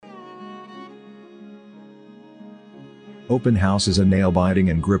Open House is a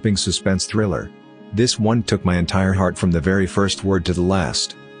nail-biting and gripping suspense thriller. This one took my entire heart from the very first word to the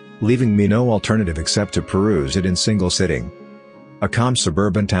last, leaving me no alternative except to peruse it in single sitting. A calm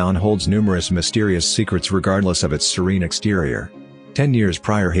suburban town holds numerous mysterious secrets regardless of its serene exterior. 10 years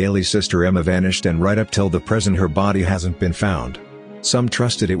prior, Haley's sister Emma vanished, and right up till the present her body hasn't been found. Some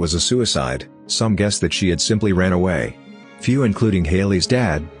trusted it was a suicide, some guessed that she had simply ran away. Few, including Haley's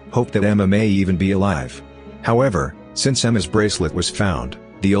dad, hoped that Emma may even be alive. However, since Emma's bracelet was found,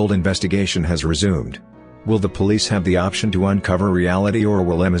 the old investigation has resumed. Will the police have the option to uncover reality, or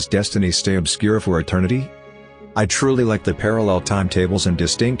will Emma's destiny stay obscure for eternity? I truly like the parallel timetables and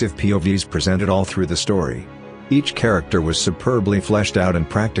distinctive POVs presented all through the story. Each character was superbly fleshed out, and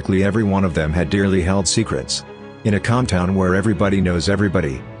practically every one of them had dearly held secrets. In a calm town where everybody knows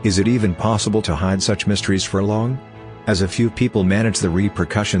everybody, is it even possible to hide such mysteries for long? As a few people manage the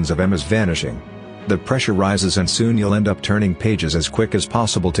repercussions of Emma's vanishing, the pressure rises, and soon you'll end up turning pages as quick as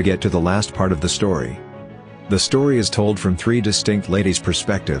possible to get to the last part of the story. The story is told from 3 distinct ladies'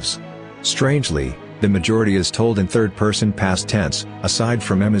 perspectives. Strangely, the majority is told in third-person past tense, aside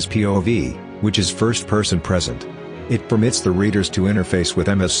from Emma's POV, which is first-person present. It permits the readers to interface with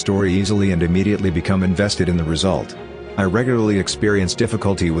Emma's story easily and immediately become invested in the result. I regularly experience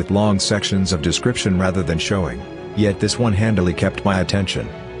difficulty with long sections of description rather than showing, yet this one handily kept my attention.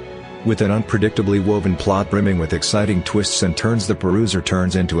 With an unpredictably woven plot brimming with exciting twists and turns, the peruser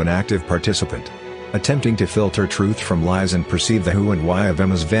turns into an active participant, attempting to filter truth from lies and perceive the who and why of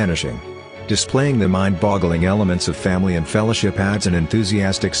Emma's vanishing. Displaying the mind-boggling elements of family and fellowship adds an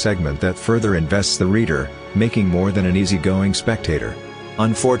enthusiastic segment that further invests the reader, making more than an easygoing spectator.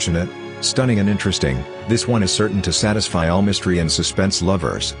 Unfortunate, stunning and interesting, this one is certain to satisfy all mystery and suspense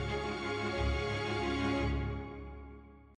lovers.